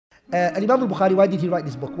Imam Al-Bukhari, why did he write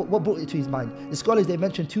this book? What brought it to his mind? The scholars, they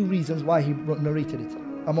mentioned two reasons why he narrated it.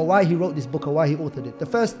 Why he wrote this book or why he authored it. The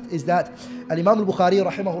first is that Imam Al-Bukhari,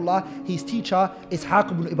 rahimahullah, his teacher,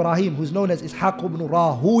 Ishaq ibn Ibrahim, who's known as Ishaq ibn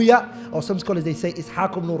Rahuya, or some scholars, they say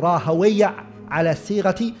Ishaq ibn Rahawiyya ala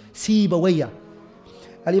sighati Sibawiyya.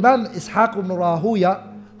 Imam Ishaq ibn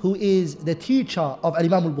Rahuya, who is the teacher of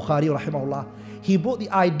Imam Al-Bukhari, rahimahullah, he brought the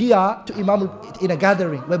idea to Imam in a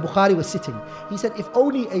gathering where Bukhari was sitting. He said, if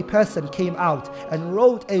only a person came out and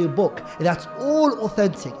wrote a book that's all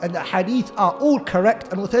authentic and the hadith are all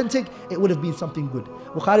correct and authentic, it would have been something good.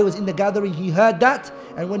 Bukhari was in the gathering, he heard that,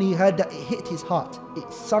 and when he heard that, it hit his heart.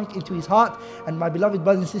 It sunk into his heart, and my beloved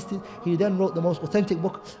brothers and sisters, he then wrote the most authentic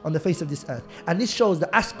book on the face of this earth. And this shows the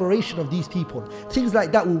aspiration of these people. Things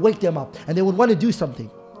like that will wake them up, and they would want to do something.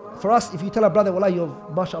 For us, if you tell a brother, wallah,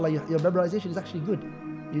 mashallah, your memorization is actually good.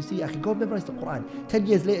 You see, I can go memorize the Quran. 10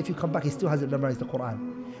 years later, if you come back, he still hasn't memorized the Quran.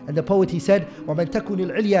 And the poet, he said, وَمَنْ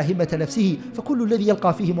تَكُنِ الْعِلْيَا هِمَّةَ نَفْسِهِ فَكُلُّ الَّذِي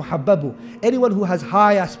يَلْقَى فِيهِ مُحَبَّبُ. Anyone who has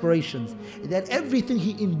high aspirations, then everything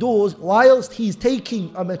he endures whilst he's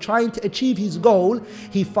taking, trying to achieve his goal,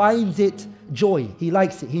 he finds it joy. He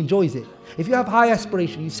likes it. He enjoys it. If you have high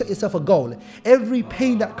aspiration, you set yourself a goal. Every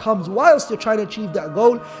pain that comes whilst you're trying to achieve that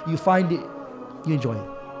goal, you find it, you enjoy it.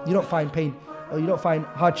 You don't find pain or you don't find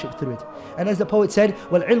hardship through it. And as the poet said,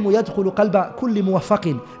 وَالْعِلْمُ يَدْخُلُ قَلْبَ كُلِّ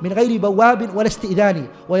مُوَفَّقٍ مِنْ غَيْرِ بَوَّابٍ وَلَا اسْتِئْذَانٍ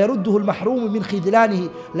وَيَرُدُّهُ الْمَحْرُومُ مِنْ خِذْلَانِهِ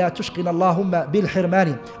لَا تُشْقِنَ اللَّهُمَّ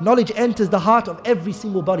بِالْحِرْمَانِ. Knowledge enters the heart of every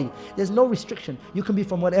single body. There's no restriction. You can be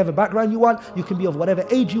from whatever background you want. You can be of whatever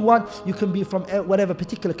age you want. You can be from whatever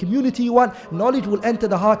particular community you want. Knowledge will enter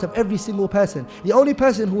the heart of every single person. The only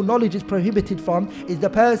person who knowledge is prohibited from is the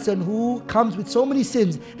person who comes with so many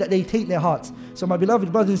sins that they taint their hearts. So my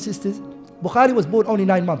beloved brothers and sisters, Bukhari was born only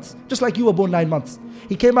 9 months, just like you were born 9 months.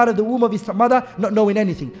 He came out of the womb of his mother not knowing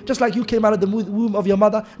anything, just like you came out of the womb of your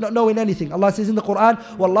mother not knowing anything. Allah says in the Quran,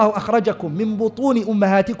 وَاللَّهُ أَخْرَجَكُم مِّن بُطُونِ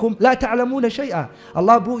أُمَّهَاتِكُمْ لَا تَعْلَمُونَ شَيْئًا.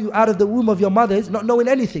 Allah brought you out of the womb of your mothers not knowing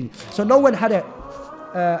anything. So no one had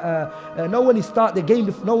no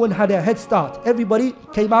one had a head start. Everybody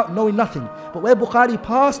came out knowing nothing. But where Bukhari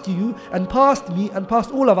passed you and passed me and passed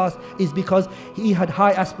all of us is because he had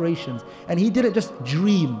high aspirations. And he didn't just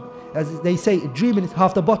dream. As they say, dreaming is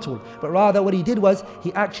half the bottle. But rather what he did was,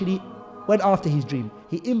 he actually went after his dream.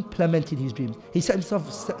 He implemented his dreams. He set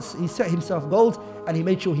himself goals, and he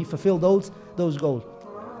made sure he fulfilled those goals.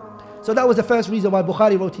 So that was the first reason why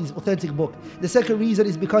Bukhari wrote his authentic book. The second reason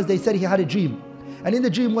is because they said he had a dream. And in the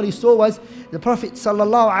dream what he saw was the Prophet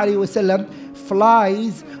ﷺ,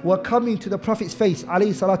 flies were coming to the Prophet's face,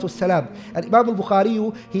 alayhi salatu wasalam. And Imam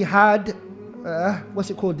Al-Bukhari, he had, what's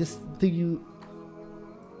it called, this thing you...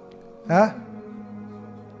 A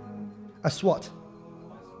swat.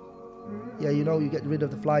 Yeah, you know, you get rid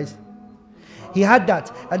of the flies. He had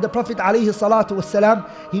that, and the Prophet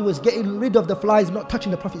ﷺ, he was getting rid of the flies, not touching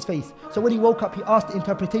the Prophet's face. So when he woke up, he asked the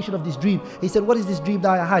interpretation of this dream. He said, what is this dream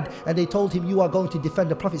that I had? And they told him, you are going to defend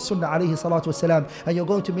the Prophet's sunnah ﷺ, and you're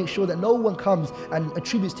going to make sure that no one comes and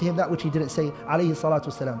attributes to him that which he didn't say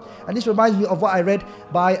ﷺ. And this reminds me of what I read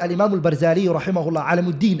by Imam Al-Barzali rahimahullah,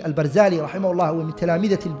 Alamuddin Al-Barzali rahimahullah, min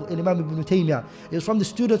talamidat Imam Ibn Taymiyyah. It was from the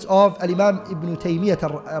students of Imam Ibn Taymiyyah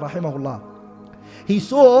rahimahullah. He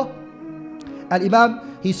saw Al-Imam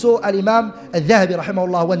Al-Dhahabi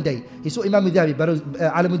rahimahullah one day. He saw Imam Al-Dhahabi,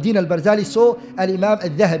 Alamuddin Al-Barzali saw Al-Imam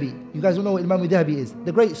Al-Dhahabi. You guys don't know what Imam Al-Dhahabi is,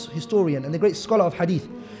 the great historian and the great scholar of hadith.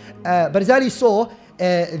 Barzali saw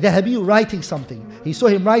Dhahabi writing something. He saw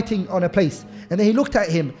him writing on a place, and then he looked at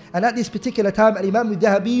him, and at this particular time Imam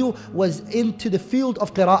Al-Dhahabi was into the field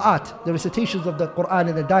of qira'at, the recitations of the Quran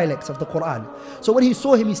and the dialects of the Quran. So when he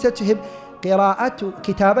saw him, he said to him,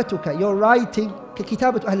 kitabatuka, you're writing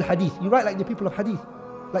kitabatu ahl hadith. You write like the people of hadith,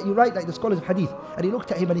 like you write like the scholars of hadith. And he looked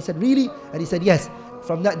at him and he said, really? And he said, yes.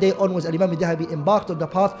 From that day onwards, Imam Al-Dhahabi embarked on the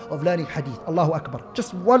path of learning hadith. Allahu Akbar.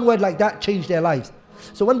 Just one word like that changed their lives.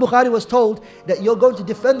 So when Bukhari was told that you're going to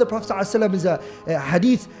defend the Prophet ﷺ as a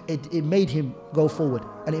hadith, it made him go forward,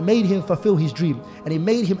 and it made him fulfill his dream, and it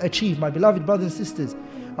made him achieve. My beloved brothers and sisters,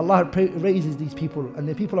 Allah raises these people, and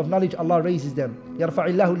the people of knowledge, Allah raises them. يَرْفَعِ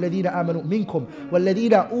اللَّهُ الَّذِينَ آمَنُوا مِنْكُمْ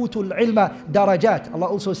وَالَّذِينَ أُوتُوا الْعِلْمَ دَرَجَاتٍ. Allah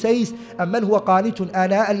also says, أَمَّنْ هُوَ قَانِتٌ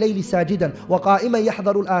آنَاءَ اللَّيْلِ سَاجِدًا وَقَائِمًا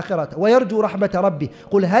يَحْذَرُ الْآخِرَةَ وَيَرْجُو رَحْمَةَ رَبِّهِ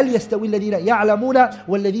قُلْ هَلْ يَسْتَوِي الَّذِينَ يَعْلَمُونَ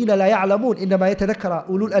وَالَّذِينَ لَا يَعْلَمُونَ إِنَّمَا يَتَذَكَّرُ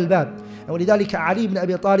أُولُو الْأَلْبَابِ. And ولذلك Ali ibn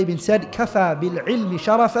Abi Talib said, كَفَى بِالْعِلْمِ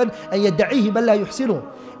شَرَفًا أَن يَدَّعِيهِ مَنْ لَا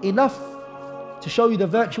يُحْسِنُهُ. Enough to show you the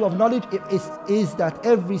virtue of knowledge is that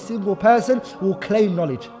every single person will claim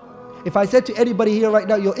knowledge. If I said to anybody here right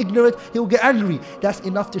now, you're ignorant, he'll get angry. That's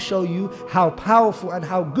enough to show you how powerful and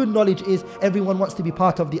how good knowledge is. Everyone wants to be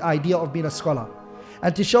part of the idea of being a scholar.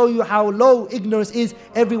 And to show you how low ignorance is,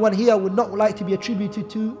 everyone here would not like to be attributed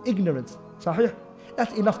to ignorance. Sahih?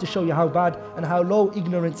 That's enough to show you how bad and how low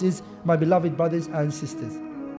ignorance is, my beloved brothers and sisters.